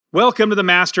Welcome to the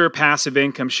Master Passive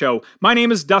Income Show. My name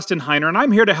is Dustin Heiner, and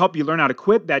I'm here to help you learn how to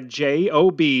quit that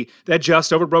JOB, that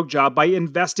just over broke job, by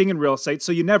investing in real estate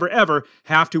so you never ever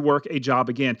have to work a job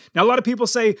again. Now, a lot of people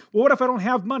say, well, what if I don't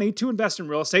have money to invest in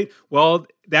real estate? Well,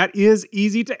 that is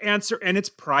easy to answer, and it's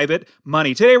private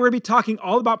money. Today, we're going to be talking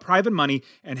all about private money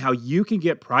and how you can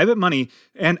get private money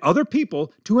and other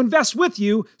people to invest with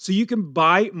you so you can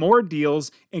buy more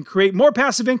deals and create more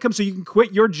passive income so you can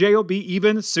quit your JOB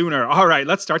even sooner. All right,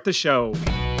 let's start the show.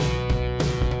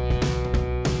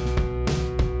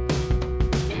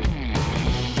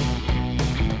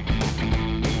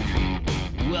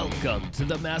 Welcome to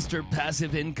the Master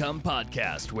Passive Income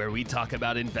Podcast, where we talk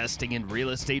about investing in real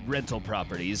estate rental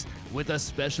properties with a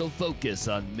special focus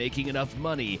on making enough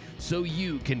money so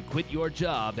you can quit your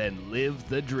job and live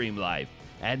the dream life.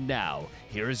 And now,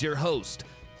 here is your host,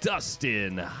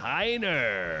 Dustin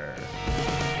Heiner.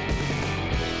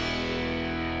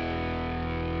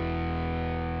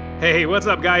 Hey, what's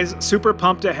up, guys? Super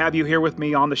pumped to have you here with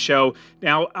me on the show.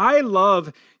 Now, I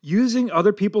love using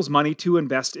other people's money to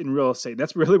invest in real estate.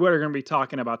 That's really what we're going to be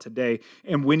talking about today.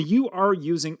 And when you are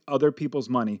using other people's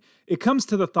money, it comes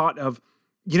to the thought of,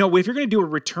 if you're going to do a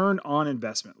return on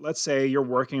investment, let's say you're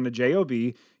working in a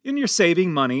JOB and you're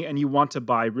saving money and you want to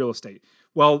buy real estate.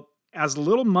 Well, as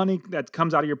little money that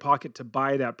comes out of your pocket to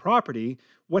buy that property,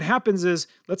 what happens is,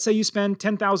 let's say you spend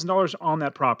 $10,000 on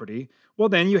that property. Well,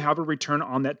 then you have a return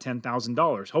on that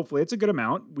 $10,000. Hopefully, it's a good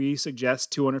amount. We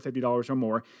suggest $250 or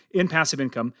more in passive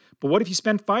income. But what if you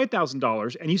spend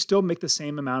 $5,000 and you still make the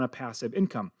same amount of passive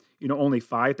income? Only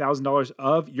 $5,000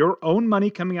 of your own money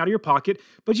coming out of your pocket,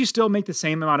 but you still make the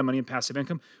same amount of money in passive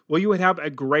income. Well, you would have a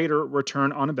greater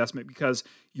return on investment because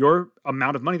your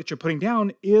amount of money that you're putting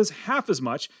down is half as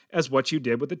much as what you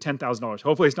did with the $10,000.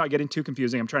 Hopefully, it's not getting too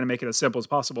confusing. I'm trying to make it as simple as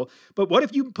possible. But what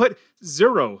if you put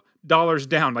 $0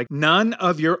 down, like none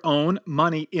of your own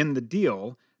money in the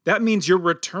deal? That means your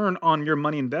return on your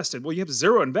money invested, well, you have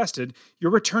zero invested.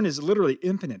 Your return is literally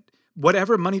infinite.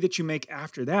 Whatever money that you make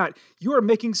after that, you are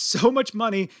making so much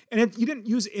money, and you didn't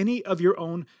use any of your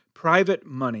own private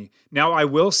money. Now, I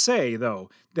will say, though,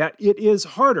 that it is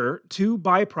harder to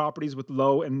buy properties with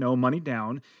low and no money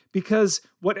down because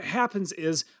what happens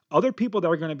is other people that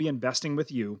are going to be investing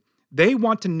with you, they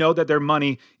want to know that their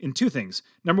money in two things.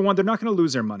 Number one, they're not going to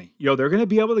lose their money. They're going to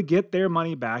be able to get their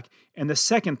money back. And the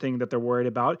second thing that they're worried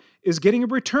about is getting a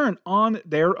return on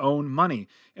their own money.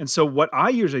 And so what I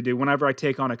usually do whenever I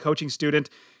take on a coaching student,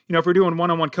 if we're doing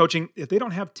one-on-one coaching, if they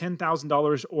don't have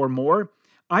 $10,000 or more,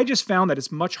 I just found that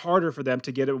it's much harder for them to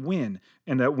get a win,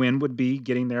 and that win would be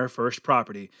getting their first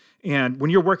property. And when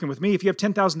you're working with me, if you have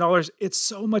 $10,000, it's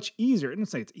so much easier. I don't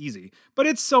say it's easy, but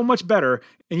it's so much better,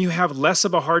 and you have less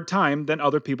of a hard time than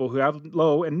other people who have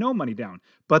low and no money down.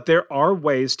 But there are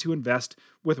ways to invest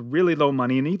with really low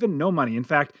money and even no money. In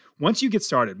fact, once you get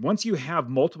started, once you have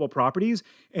multiple properties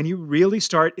and you really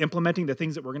start implementing the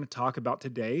things that we're going to talk about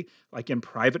today, like in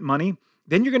private money,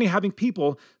 then you're going to be having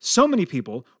people, so many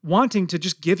people, wanting to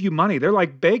just give you money. They're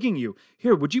like begging you,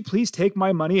 here, would you please take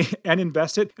my money and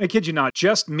invest it? And I kid you not,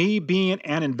 just me being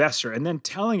an investor and then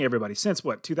telling everybody since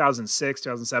 2006,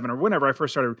 2007, or whenever I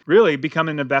first started really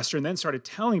becoming an investor and then started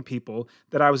telling people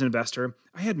that I was an investor,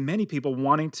 I had many people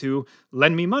wanting to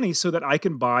lend me money so that I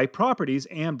can buy properties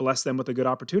and bless them with a good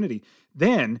opportunity.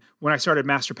 Then, when I started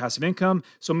Master Passive Income,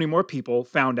 so many more people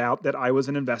found out that I was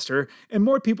an investor, and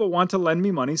more people want to lend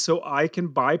me money so I can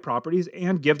buy properties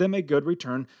and give them a good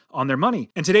return on their money.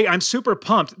 And today, I'm super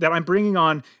pumped that I'm bringing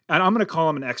on, and I'm going to call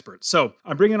him an expert. So,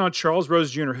 I'm bringing on Charles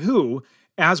Rose Jr., who,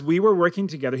 as we were working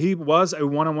together, he was a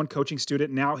one-on-one coaching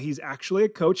student. Now he's actually a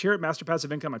coach here at Master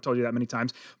Passive Income. I've told you that many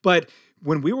times. But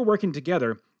when we were working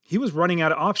together, he was running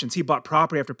out of options. He bought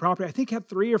property after property. I think he had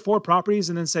 3 or 4 properties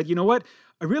and then said, you know what?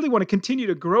 I really want to continue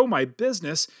to grow my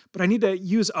business, but I need to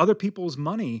use other people's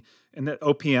money. And that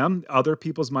OPM, other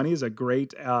people's money, is a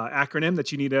great acronym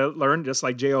that you need to learn, just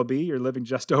like JOB, you're living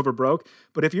just over broke.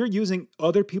 But if you're using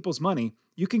other people's money,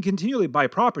 you can continually buy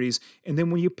properties. And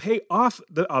then when you pay off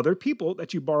the other people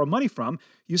that you borrow money from,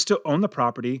 you still own the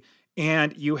property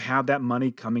and you have that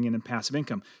money coming in passive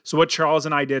income. So what Charles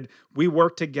and I did, we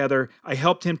worked together. I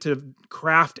helped him to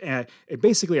craft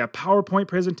basically a PowerPoint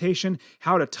presentation,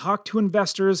 how to talk to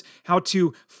investors, how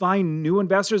to find new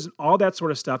investors, and all that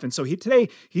sort of stuff. And so today,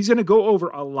 he's going to go over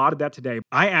a lot of that today.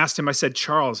 I asked him, I said,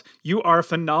 Charles, you are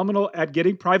phenomenal at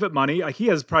getting private money. He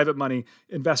has private money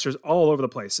investors all over the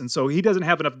place. And so he doesn't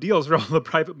have enough deals for all the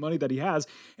private money that he has.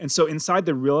 And so inside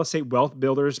the Real Estate Wealth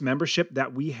Builders membership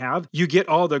that we have, you get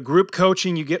all the group group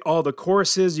coaching, you get all the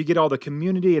courses, you get all the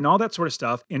community and all that sort of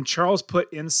stuff. And Charles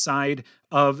put inside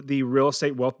of the Real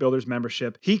Estate Wealth Builders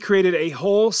membership, he created a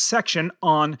whole section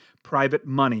on private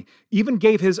money, even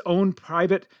gave his own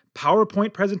private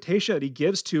PowerPoint presentation that he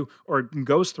gives to or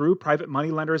goes through private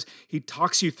money lenders. He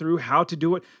talks you through how to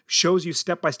do it, shows you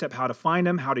step by step how to find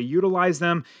them, how to utilize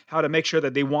them, how to make sure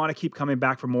that they want to keep coming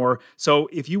back for more. So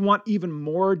if you want even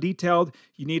more detailed,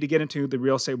 you need to get into the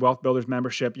Real Estate Wealth Builders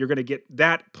membership. You're going to get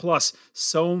that plus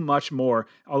so much more.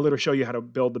 I'll literally show you how to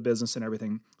build the business and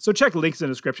everything. So check links in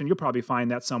the description. You'll probably find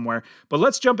that somewhere. But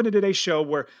let's jump into today's show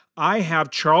where I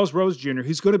have Charles Rose Jr.,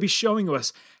 who's going to be showing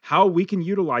us how we can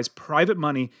utilize private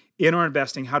money in our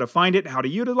investing, how to find it, how to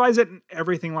utilize it, and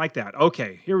everything like that.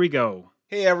 Okay, here we go.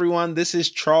 Hey everyone, this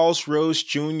is Charles Rose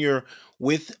Jr.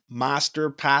 with Master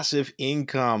Passive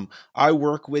Income. I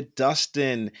work with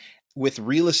Dustin with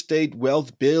Real Estate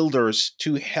Wealth Builders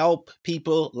to help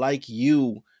people like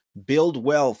you build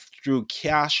wealth through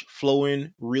cash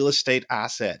flowing real estate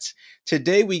assets.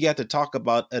 Today we get to talk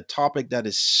about a topic that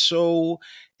is so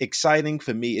exciting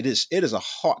for me. It is a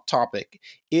hot topic.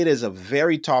 It is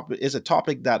a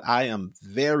topic that I am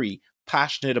very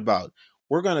passionate about.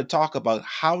 We're going to talk about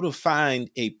how to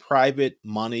find a private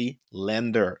money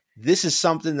lender. This is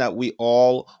something that we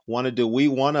all want to do. We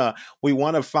want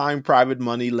to find private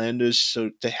money lenders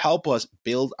to help us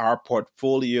build our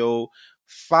portfolio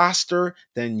faster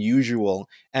than usual.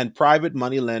 And private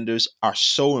money lenders are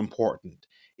so important.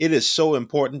 It is so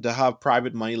important to have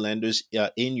private money lenders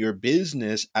in your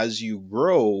business as you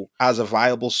grow as a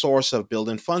viable source of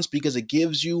building funds because it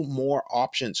gives you more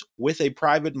options. With a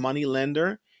private money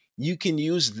lender, you can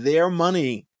use their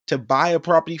money to buy a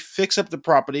property, fix up the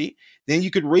property, then you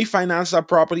could refinance that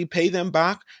property, pay them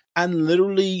back, and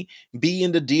literally be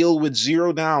in the deal with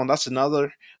zero down. That's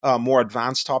another more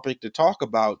advanced topic to talk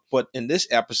about. But in this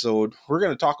episode, we're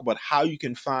going to talk about how you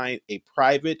can find a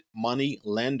private money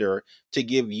lender to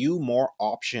give you more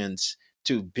options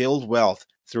to build wealth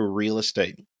through real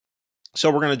estate.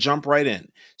 So we're going to jump right in.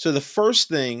 So the first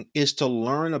thing is to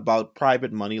learn about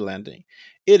private money lending.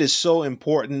 It is so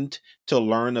important to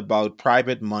learn about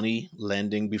private money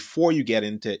lending before you get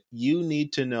into it. You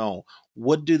need to know,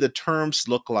 what do the terms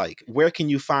look like? Where can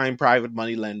you find private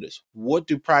money lenders? What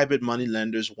do private money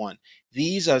lenders want?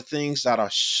 These are things that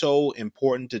are so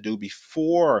important to do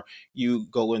before you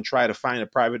go and try to find a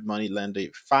private money lender.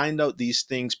 Find out these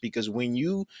things because when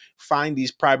you find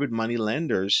these private money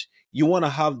lenders, you want to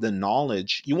have the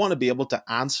knowledge. You want to be able to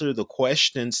answer the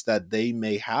questions that they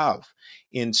may have.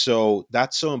 And so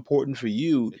that's so important for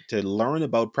you to learn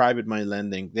about private money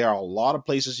lending. There are a lot of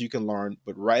places you can learn,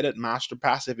 but right at Master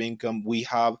Passive Income, we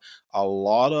have a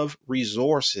lot of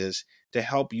resources to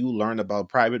help you learn about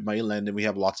private money lending. We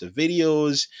have lots of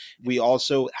videos. We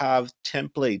also have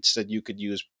templates that you could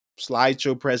use,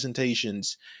 slideshow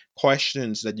presentations,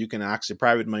 questions that you can ask a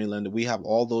private money lender. We have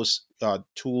all those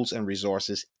tools and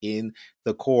resources in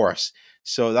the course.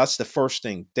 So that's the first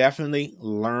thing. Definitely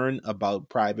learn about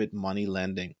private money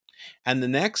lending. And the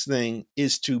next thing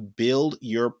is to build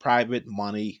your private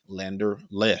money lender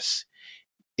list.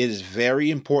 It is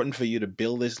very important for you to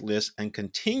build this list and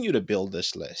continue to build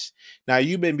this list. Now,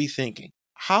 you may be thinking,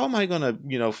 how am I going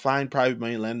to, find private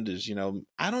money lenders?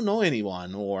 I don't know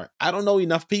anyone, or I don't know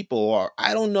enough people, or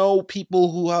I don't know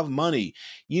people who have money.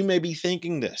 You may be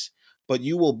thinking this, but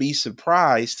you will be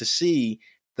surprised to see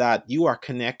that you are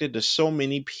connected to so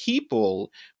many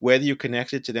people, whether you're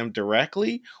connected to them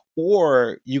directly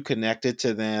or you connected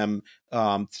to them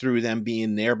through them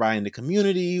being nearby in the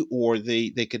community, or they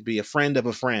could be a friend of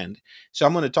a friend. So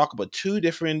I'm going to talk about two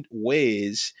different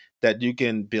ways that you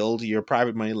can build your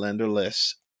private money lender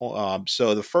list.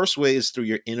 So the first way is through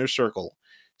your inner circle.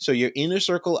 So your inner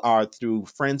circle are through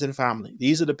friends and family.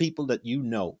 These are the people that you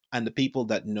know and the people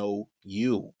that know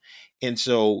you. And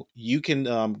so you can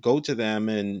go to them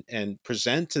and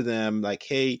present to them like,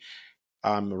 hey,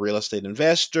 I'm a real estate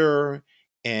investor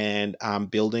and I'm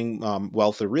building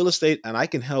wealth through real estate, and I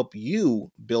can help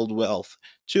you build wealth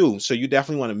too. So you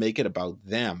definitely want to make it about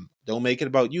them. Don't make it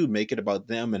about you, make it about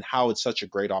them and how it's such a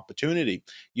great opportunity.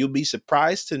 You'll be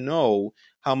surprised to know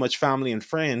how much family and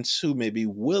friends who may be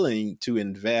willing to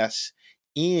invest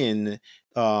in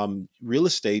real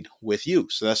estate with you.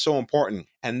 So that's so important.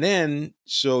 And then,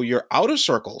 so your outer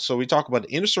circle. So we talk about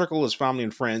the inner circle is family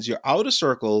and friends. Your outer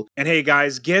circle. And hey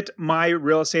guys, get my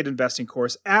real estate investing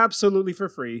course absolutely for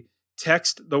free.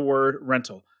 Text the word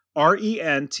rental,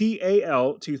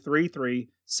 RENTAL to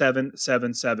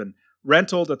 33777.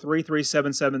 Rental to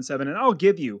 33777. And I'll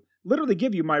literally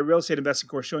give you my real estate investing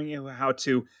course showing you how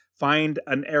to find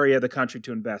an area of the country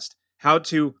to invest, how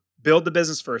to build the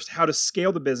business first, how to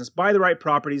scale the business, buy the right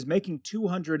properties, making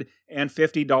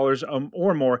 $250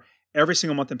 or more every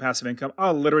single month in passive income.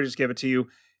 I'll literally just give it to you.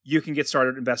 You can get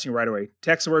started investing right away.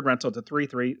 Text the word rental to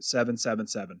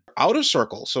 33777. Outer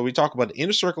circle. So we talk about the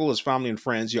inner circle as family and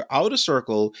friends. Your outer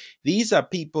circle, these are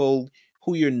people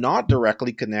who you're not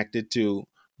directly connected to,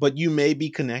 but you may be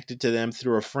connected to them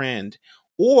through a friend,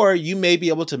 or you may be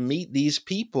able to meet these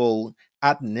people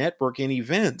at networking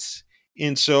events.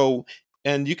 And so,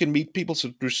 and you can meet people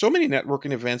through so many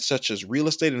networking events, such as Real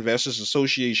Estate Investors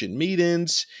Association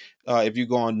meetings. If you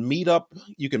go on Meetup,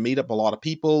 you can meet up a lot of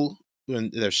people.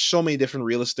 And there's so many different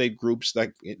real estate groups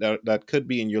that could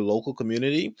be in your local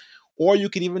community, or you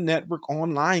can even network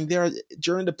online.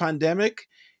 During the pandemic,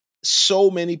 so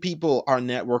many people are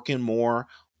networking more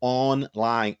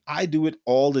online. I do it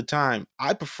all the time.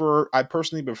 I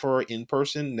personally prefer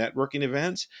in-person networking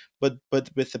events, but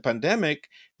with the pandemic,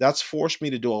 that's forced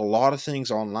me to do a lot of things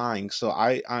online. So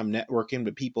I'm networking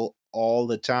with people all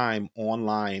the time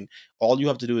online. All you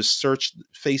have to do is search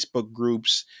Facebook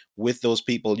groups with those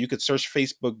people. You could search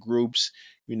Facebook groups,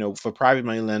 for private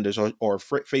money lenders, or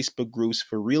Facebook groups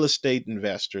for real estate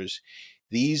investors.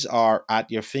 These are at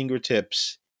your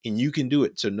fingertips and you can do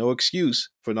it. So no excuse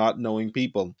for not knowing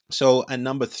people. So, and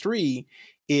number three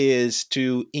is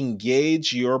to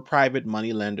engage your private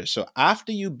money lender. So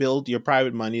after you build your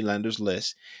private money lenders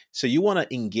list, so you want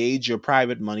to engage your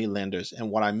private money lenders. And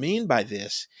what I mean by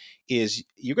this is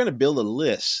you're going to build a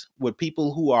list with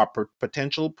people who are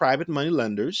potential private money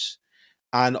lenders,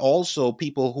 and also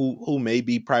people who may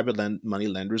be private money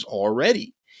lenders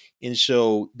already. And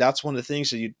so that's one of the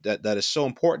things that is so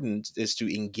important, is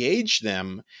to engage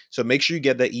them. So make sure you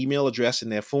get their email address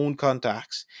and their phone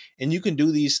contacts. And you can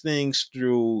do these things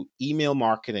through email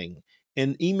marketing,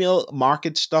 and email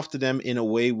market stuff to them in a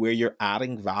way where you're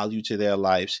adding value to their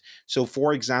lives. So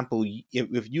for example,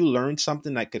 if you learn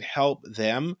something that could help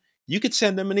them, you could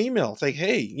send them an email. It's like,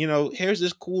 hey, here's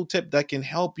this cool tip that can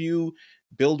help you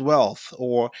build wealth,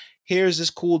 or here's this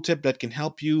cool tip that can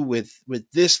help you with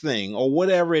this thing, or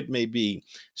whatever it may be.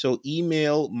 So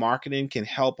email marketing can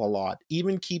help a lot,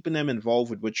 even keeping them involved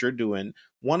with what you're doing.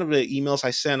 One of the emails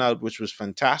I sent out, which was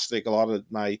fantastic, a lot of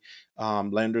my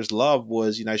lenders love,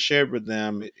 was, I shared with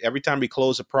them every time we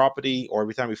close a property or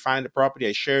every time we find a property,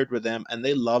 I shared with them, and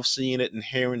they love seeing it and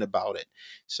hearing about it.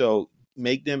 So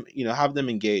make them, have them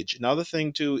engage. Another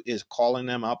thing too is calling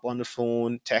them up on the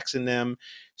phone, texting them.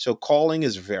 So calling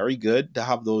is very good to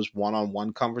have those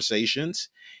one-on-one conversations.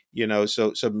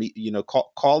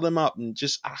 Call them up and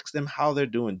just ask them how they're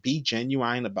doing. Be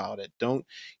genuine about it. Don't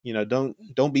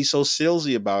be so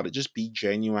salesy about it. Just be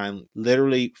genuine.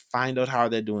 Literally find out how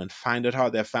they're doing. Find out how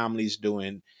their family's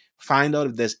doing. Find out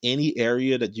if there's any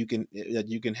area that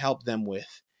you can help them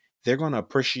with. They're going to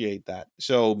appreciate that.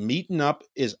 So meeting up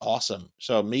is awesome.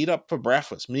 So meet up for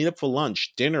breakfast, meet up for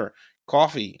lunch, dinner,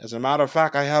 coffee. As a matter of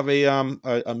fact, I have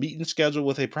a meeting scheduled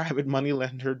with a private money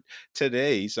lender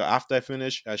today. So after I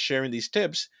finish sharing these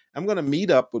tips, I'm going to meet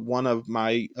up with one of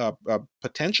my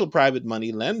potential private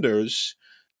money lenders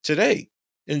today.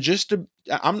 And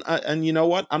and you know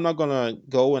what? I'm not gonna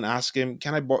go and ask him,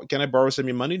 can I borrow some of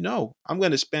your money? No, I'm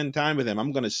gonna spend time with him.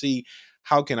 I'm gonna see,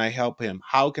 how can I help him?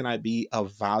 How can I be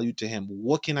of value to him?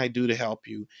 What can I do to help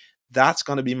you? That's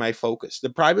gonna be my focus.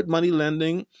 The private money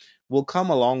lending will come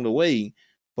along the way,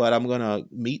 but I'm gonna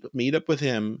meet up with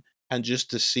him, and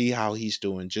just to see how he's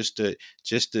doing, just to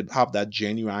have that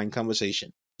genuine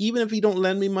conversation. Even if he don't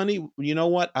lend me money, you know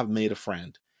what? I've made a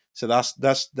friend. So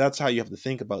that's how you have to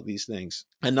think about these things.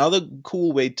 Another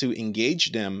cool way to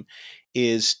engage them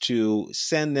is to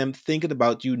send them thinking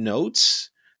about you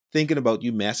notes, thinking about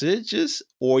you messages,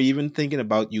 or even thinking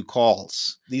about you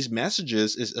calls. These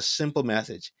messages is a simple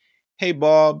message. Hey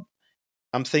Bob,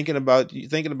 I'm thinking about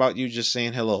you, just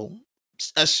saying hello.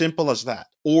 As simple as that.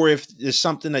 Or if there's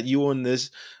something that you and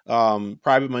this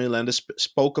private money lender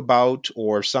spoke about,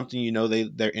 or something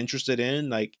they're interested in,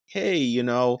 like, hey,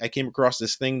 I came across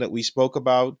this thing that we spoke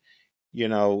about.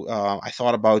 I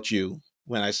thought about you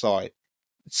when I saw it.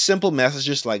 Simple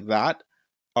messages like that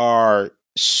are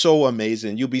so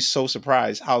amazing. You'll be so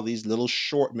surprised how these little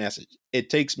short messages. It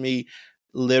takes me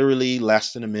literally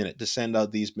less than a minute to send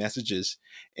out these messages,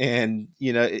 and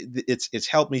it's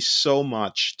helped me so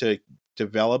much to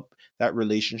develop that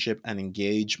relationship and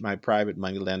engage my private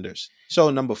money lenders. So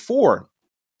number 4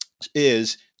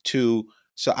 is to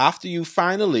so after you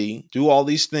finally do all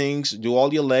these things, do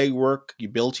all your legwork, you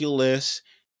build your list,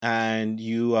 and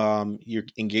you're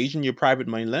engaging your private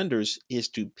money lenders, is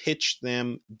to pitch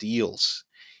them deals.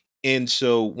 And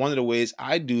so one of the ways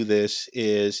I do this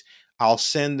is I'll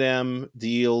send them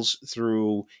deals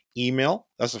through email.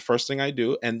 That's the first thing I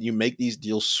do. And you make these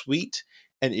deals sweet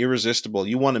and irresistible.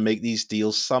 You want to make these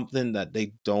deals something that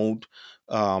they don't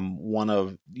want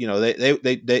to,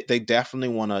 they definitely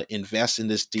want to invest in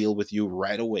this deal with you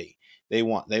right away. They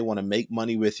want to make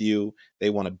money with you.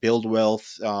 They want to build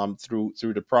wealth through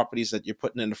the properties that you're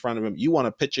putting in front of them. You want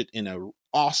to pitch it in a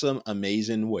awesome,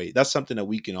 amazing way. That's something that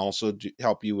we can also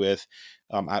help you with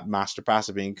at Master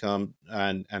Passive Income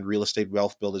and Real Estate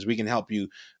Wealth Builders. We can help you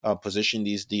position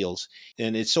these deals,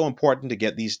 and it's so important to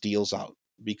get these deals out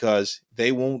because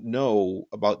they won't know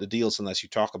about the deals unless you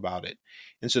talk about it.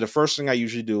 And so the first thing I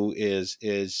usually do is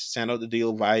send out the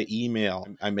deal via email.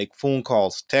 I make phone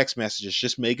calls, text messages,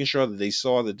 just making sure that they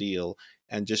saw the deal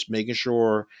and just making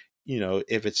sure,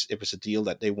 if it's a deal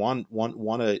that they want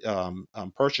to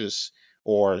purchase,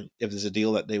 or if there's a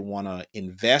deal that they want to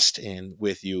invest in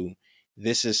with you,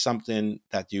 this is something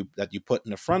that you put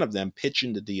in the front of them,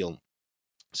 pitching the deal.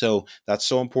 So that's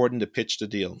so important to pitch the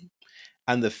deal.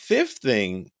 And the fifth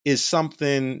thing is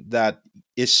something that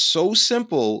is so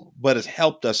simple, but it's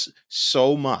helped us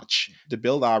so much to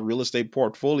build our real estate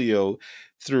portfolio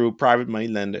through private money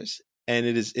lenders. And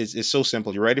it's so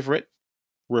simple. You ready for it?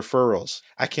 Referrals.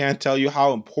 I can't tell you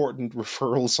how important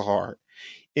referrals are.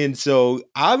 And so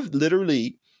I've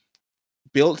literally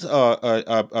built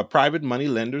a private money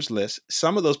lenders list.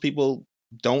 Some of those people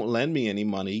don't lend me any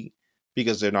money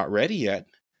because they're not ready yet.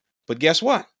 But guess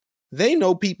what? They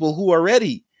know people who are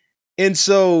ready. And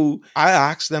so I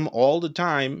ask them all the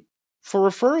time for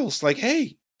referrals. Like,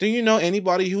 hey, do you know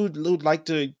anybody who'd like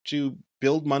to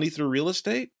build money through real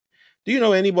estate? Do you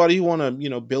know anybody who want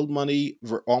to, build money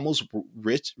almost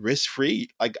risk free?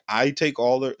 Like, I take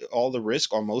all the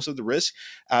risk or most of the risk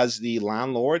as the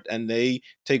landlord, and they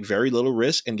take very little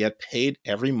risk and get paid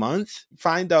every month.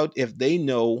 Find out if they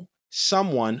know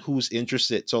someone who's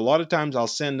interested. So a lot of times I'll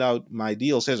send out my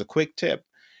deals. Here's a quick tip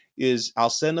is I'll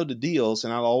send out the deals,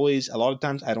 and a lot of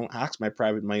times I don't ask my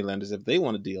private money lenders if they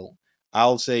want a deal.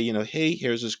 I'll say, hey,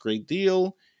 here's this great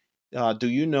deal. Do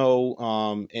you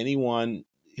know anyone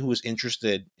who is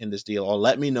interested in this deal? Or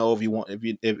let me know if you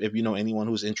know anyone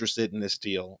who's interested in this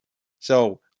deal.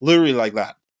 So literally like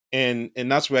that. And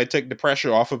that's where I take the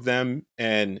pressure off of them.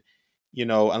 And,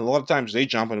 and a lot of times they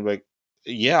jump in and be like,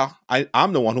 yeah,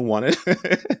 I'm the one who won it.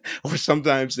 Or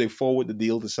sometimes they forward the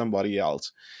deal to somebody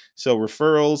else. So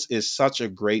referrals is such a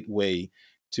great way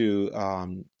to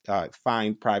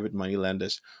find private money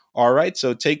lenders. All right,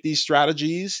 so take these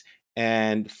strategies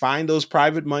and find those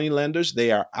private money lenders.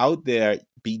 They are out there.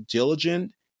 Be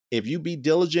diligent. If you be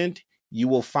diligent, you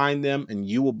will find them and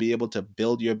you will be able to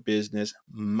build your business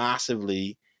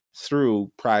massively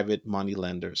through private money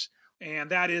lenders.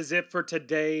 And that is it for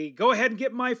today. Go ahead and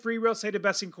get my free real estate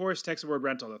investing course. Text the word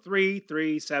rental to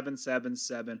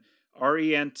 33777,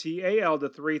 RENTAL to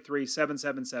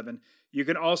 33777. You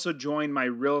can also join my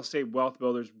Real Estate Wealth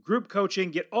Builders group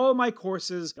coaching. Get all my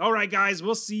courses. All right, guys,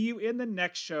 we'll see you in the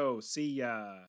next show. See ya.